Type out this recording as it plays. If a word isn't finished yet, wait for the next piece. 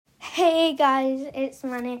Hey guys, it's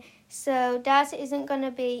Manny. So Darcy isn't going to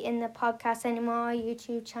be in the podcast anymore, our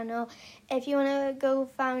YouTube channel. If you want to go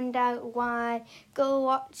find out why, go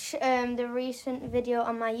watch the recent video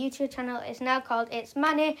on my YouTube channel. It's now called It's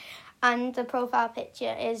Manny, and the profile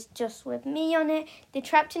picture is just with me on it. The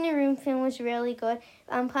Trapped in a Room film was really good.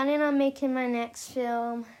 I'm planning on making my next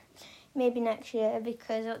film maybe next year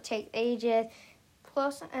because it'll take ages.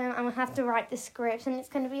 Plus, I'm going to have to write the scripts, and it's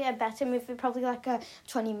going to be a better movie, probably like a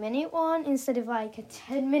 20-minute one instead of like a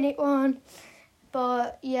 10-minute one.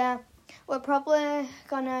 But yeah, we're probably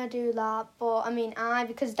going to do that. But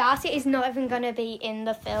because Darcy is not even going to be in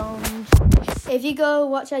the film. If you go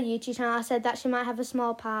watch our YouTube channel, I said that she might have a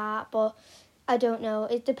small part, but I don't know.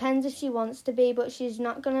 It depends if she wants to be, but she's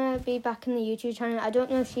not going to be back in the YouTube channel. I don't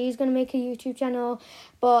know if she's going to make a YouTube channel,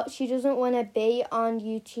 but she doesn't want to be on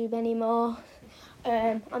YouTube anymore.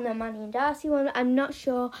 On the Manny and Darcy one, I'm not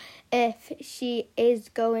sure if she is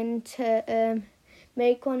going to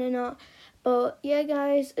make one or not. But yeah,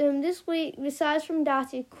 guys, this week, besides from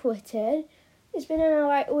Darcy quitted, it's been an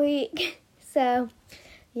alright week. So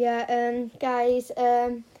yeah, guys,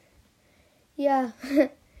 yeah.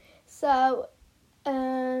 So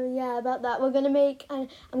yeah, about that, I'm gonna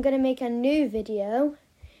make a new video.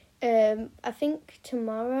 I think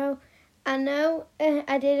tomorrow. I know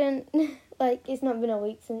I didn't. It's not been a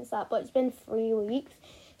week since that, but it's been 3 weeks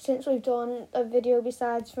since we've done a video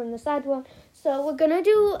besides from the sad one. So I'm not going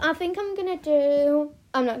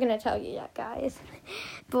to tell you yet, guys.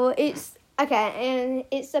 But it's, okay, and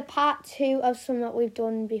it's a part 2 of some that we've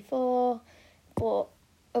done before, but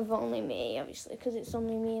of only me, obviously, because it's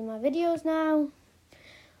only me in my videos now.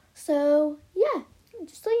 So, yeah,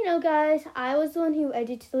 just so you know, guys, I was the one who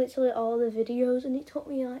edited literally all the videos, and it took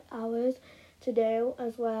me, hours to do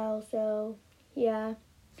as well. So yeah,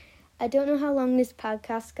 I don't know how long this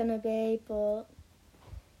podcast's gonna be, but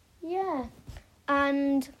yeah.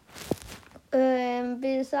 And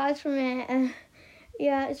besides from it,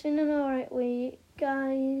 yeah, it's been an alright week,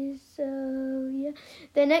 guys. So yeah,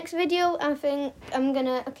 the next video I think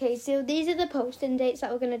so these are the posting dates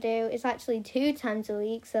that we're gonna do. It's actually 2 times a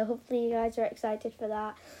week, so hopefully you guys are excited for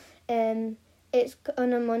that. It's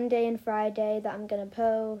on a Monday and Friday that I'm gonna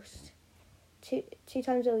post. Two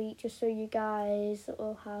times a week, just so you guys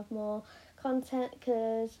will have more content,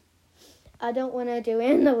 because I don't want to do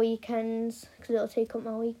it in the weekends because it'll take up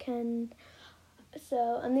my weekend.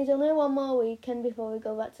 So, and there's only one more weekend before we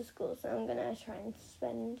go back to school, so I'm gonna try and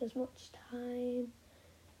spend as much time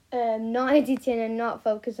not editing and not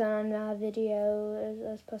focusing on our video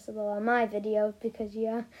as possible on my videos, because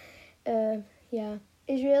yeah,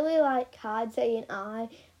 it's really hard saying I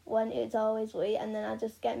when it's always we, and then I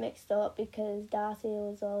just get mixed up because Darcy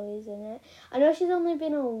was always in it. I know she's only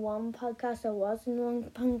been on one podcast, or was in one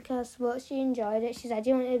podcast, but she enjoyed it. She said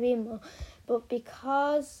she wanted to be more, but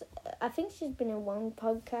because I think she's been in one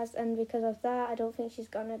podcast, and because of that, I don't think she's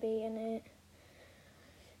gonna be in it.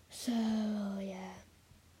 So yeah,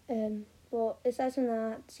 but aside from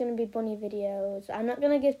that, it's going to be bunny videos. I'm not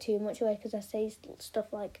going to give too much away because I say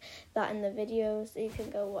stuff like that in the videos, so you can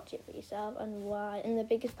go watch it for yourself, and why. And the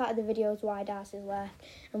biggest part of the video is why Darcy's left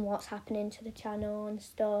and what's happening to the channel and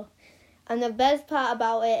stuff. And the best part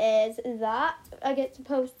about it is that I get to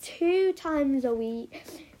post 2 times a week,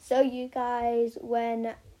 so you guys,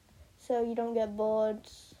 so you don't get bored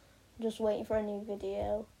just waiting for a new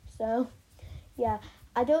video. So yeah,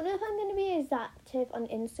 I don't know if I'm going to be as active on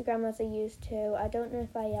Instagram as I used to. I don't know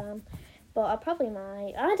if I am, but I probably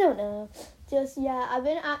might. I don't know. I've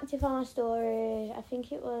been active on my story. I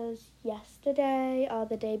think it was yesterday or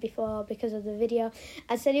the day before because of the video.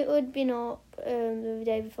 I said it would be up the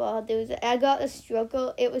day before.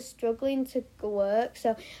 It was struggling to work,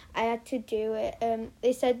 so I had to do it.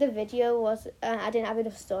 They said the video was, I didn't have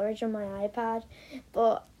enough storage on my iPad,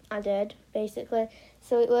 but I did, basically.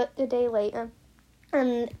 So it worked the day later.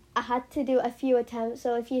 And I had to do a few attempts,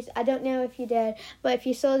 so I don't know if you did, but if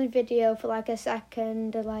you saw the video for a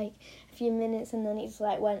second or a few minutes and then it just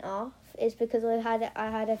went off, it's because I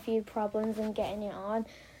had a few problems in getting it on.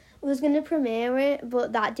 I was going to premiere it,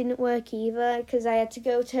 but that didn't work either because I had to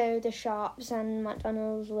go to the shops and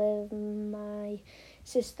McDonald's with my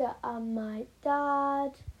sister and my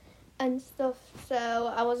dad and stuff,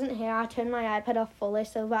 so I wasn't here. I turned my iPad off fully,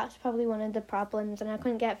 so that's probably one of the problems, and I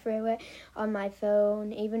couldn't get through it on my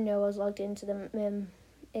phone, even though I was logged into the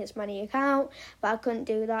It's Manny account, but I couldn't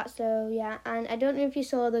do that. So yeah, and I don't know if you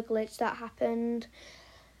saw the glitch that happened,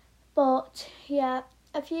 but yeah,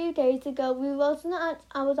 a few days ago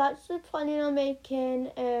I was actually planning on making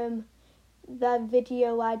the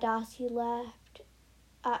video why Darcy left.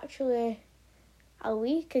 Actually, a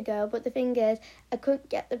week ago, but the thing is, I couldn't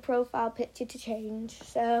get the profile picture to change,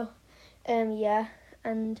 so, yeah,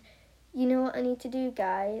 and you know what I need to do,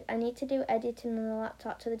 guys? I need to do editing on the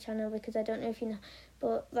laptop to the channel, because I don't know if you know,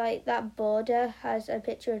 but, like, that border has a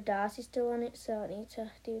picture of Darcy still on it, so I need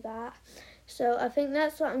to do that. So I think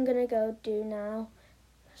that's what I'm going to go do now.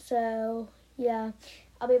 So, yeah.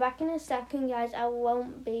 I'll be back in a second, guys. I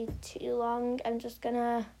won't be too long. I'm just going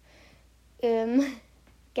to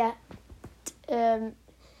get the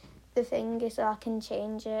thingy so I can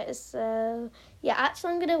change it. So, yeah,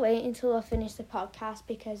 actually I'm going to wait until I finish the podcast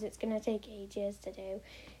because it's going to take ages to do.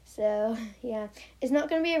 So, yeah, it's not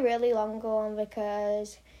going to be a really long one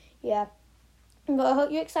because, yeah. But I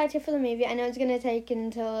hope you're excited for the movie. I know it's going to take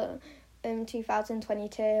until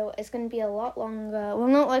 2022. It's going to be a lot longer. Well,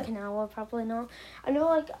 not like an hour, probably not. I know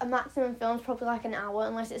like a maximum film's probably like an hour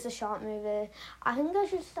unless it's a short movie. I think I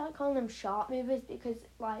should start calling them short movies because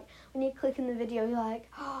like when you click in the video you're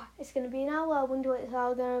like, oh, it's going to be an hour, I wonder what it's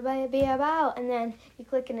all going to be about, and then you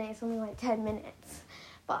click in it, it's only like 10 minutes.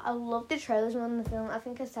 But I love the trailers on the film. I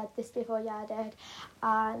think I said this before, yeah I did.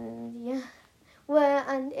 And yeah. Well,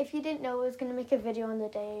 and if you didn't know, I was going to make a video on the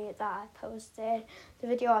day that I posted the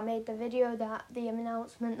video. I made the video that the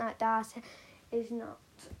announcement that Darcy is not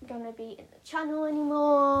going to be in the channel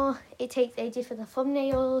anymore. It takes ages for the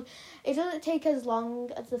thumbnail. It doesn't take as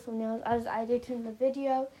long as the thumbnails as I did in the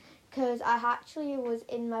video because I actually was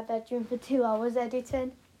in my bedroom for 2 hours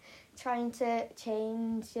editing, trying to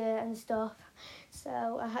change it and stuff.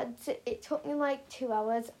 So it took me like 2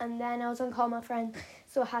 hours, and then I was on call with my friend,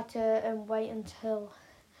 so I had to wait until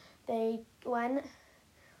they went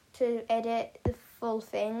to edit the full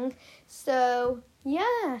thing. So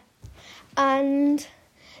yeah, and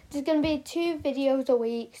there's gonna be 2 videos a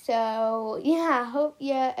week. So yeah, I hope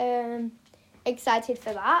you're excited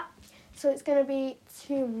for that. So it's gonna be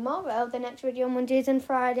tomorrow, the next video, Mondays and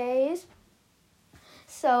Fridays.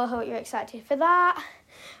 So I hope you're excited for that.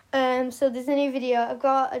 So there's a new video I've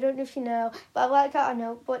got, I don't know if you know, but I've like got a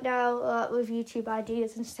notebook now with YouTube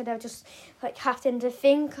ideas instead of just like having to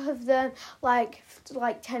think of them like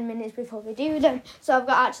 10 minutes before we do them. So I've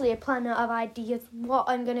got actually a planner of ideas what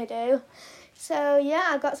I'm going to do. So yeah,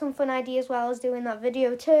 I got some fun ideas while I was doing that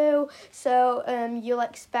video too. So you'll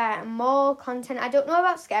expect more content. I don't know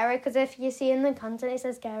about scary because if you see in the content it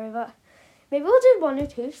says scary, but maybe we'll do 1 or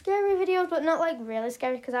 2 scary videos, but not like really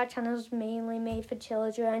scary because our channel is mainly made for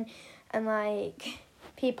children and like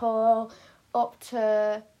people up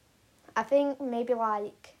to, I think maybe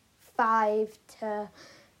like 5 to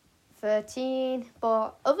 13.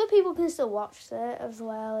 But other people can still watch it as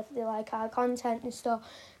well if they like our content and stuff.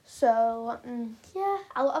 So yeah,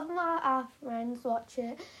 a lot of our friends watch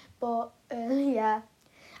it, but yeah.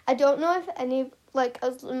 I don't know if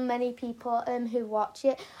as many people who watch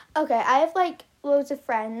it. Okay, I have like loads of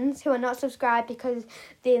friends who are not subscribed because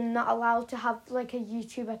they're not allowed to have like a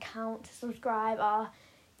YouTube account to subscribe, or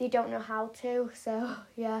they don't know how to. So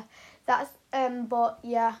yeah, that's but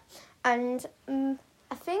yeah, and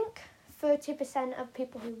I think 30% of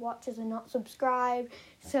people who watch us are not subscribed.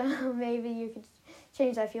 So maybe you could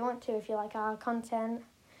change that if you want to, if you like our content.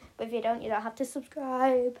 But if you don't have to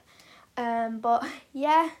subscribe. But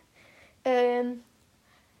yeah,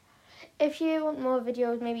 if you want more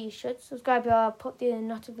videos, maybe you should subscribe or put the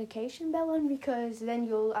notification bell on because then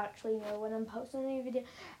you'll actually know when I'm posting a new video.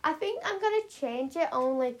 I think I'm going to change it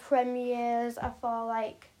only premieres are for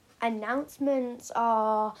like announcements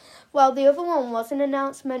or, well, the other one was an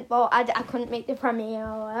announcement, but I couldn't make the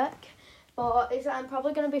premiere work. But I'm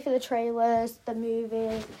probably going to be for the trailers, the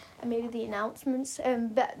movies, and maybe the announcements.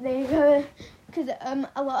 But they because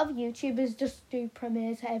a lot of YouTubers just do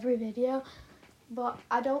premieres for every video. But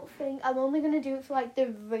I don't think, I'm only going to do it for like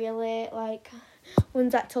the really like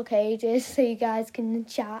ones that took ages so you guys can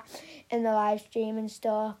chat in the live stream and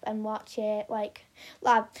stuff and watch it like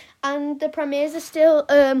live. And the premieres are still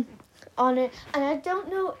on it, and I don't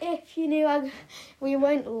know if you knew we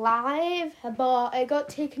went live, but it got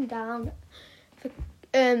taken down.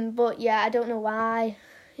 But yeah, I don't know why.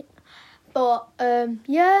 But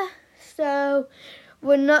yeah, so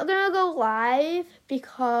we're not gonna go live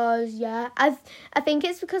because yeah, I think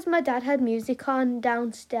it's because my dad had music on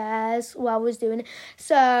downstairs while I was doing it.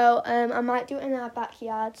 So I might do it in our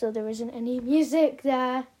backyard so there isn't any music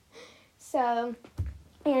there. So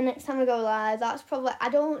yeah, next time I go live, that's probably, I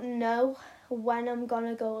don't know when I'm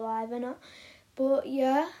gonna go live or not. But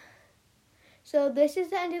yeah. So this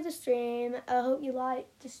is the end of the stream. I hope you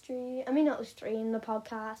liked the stream. I mean, not the stream, the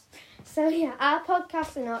podcast. So yeah, our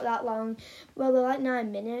podcasts are not that long. Well, they're like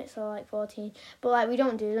 9 minutes or like 14. But like we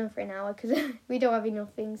don't do them for an hour because we don't have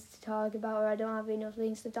enough things to talk about, or I don't have enough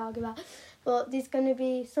things to talk about. But there's going to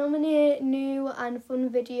be so many new and fun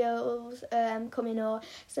videos coming up.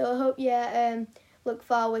 So I hope you look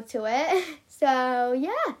forward to it. So,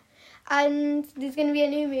 yeah. And there's going to be a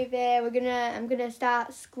new movie. I'm going to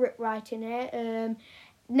start script writing it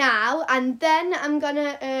now. And then I'm going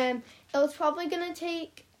to... it's probably going to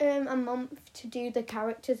take a month to do the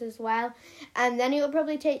characters as well, and then it'll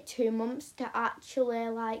probably take 2 months to actually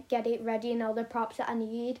like get it ready and all the props that I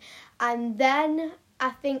need, and then I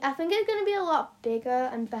think it's going to be a lot bigger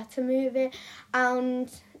and better movie,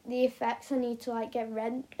 and the effects I need to like get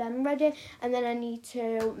them ready, and then I need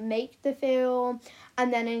to make the film,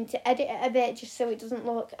 and then I need to edit it a bit just so it doesn't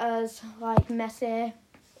look as like messy.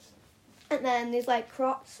 And then there's like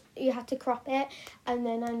crops, you have to crop it, and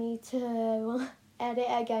then I need to edit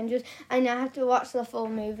it again, and I have to watch the full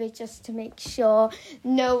movie just to make sure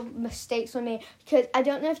no mistakes were made, because I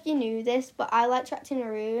don't know if you knew this, but I like Trapped in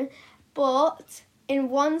a Room, but in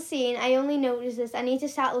one scene I only noticed this. I need to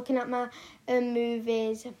start looking at my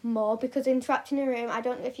movies more, because in Trapped in a Room, I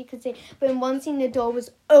don't know if you could see, but in one scene the door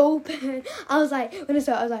was open. I was like, when I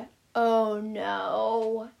saw it, I was like, oh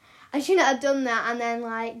no, I shouldn't have done that. And then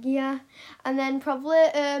like, yeah, and then probably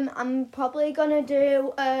I'm probably gonna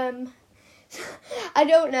do I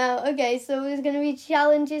don't know. Okay, so there's gonna be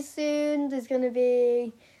challenges soon. There's gonna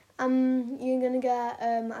be you're gonna get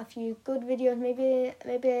a few good videos.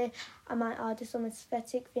 Maybe I might order some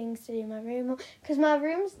aesthetic things to do in my room, because my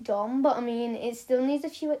room's done, but I mean it still needs a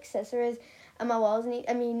few accessories, and my walls need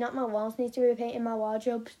to be painted. My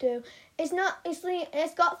wardrobes do. It's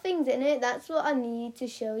got things in it. That's what I need to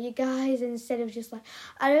show you guys, instead of just like,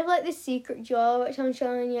 I have like this secret drawer which I'm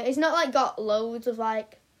showing you. It's not like got loads of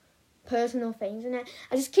like personal things in it.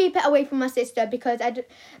 I just keep it away from my sister, because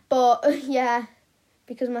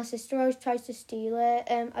because my sister always tries to steal it.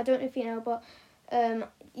 I don't know if you know, but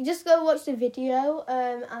you just go watch the video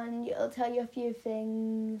and it'll tell you a few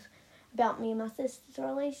things about me and my sister's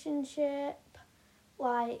relationship,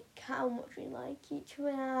 like how much we like each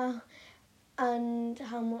other and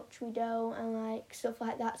how much we don't, and like stuff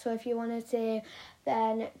like that. So if you want to see,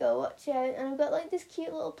 then go watch it. And I've got like this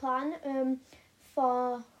cute little plan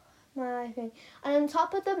for my thing, and on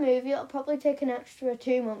top of the movie it'll probably take an extra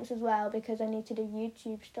 2 months as well, because I need to do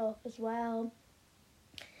YouTube stuff as well,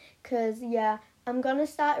 because yeah, I'm gonna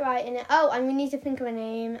start writing it. Oh, and we need to think of a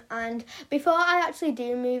name. And before I actually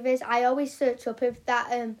do movies, I always search up if that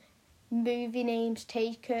movie name's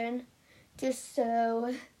taken, just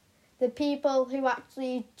so the people who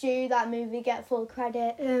actually do that movie get full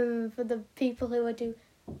credit for the people who do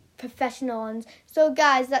professional ones. So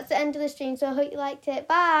guys, that's the end of the stream, so I hope you liked it.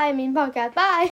 Bye. Podcast. Bye.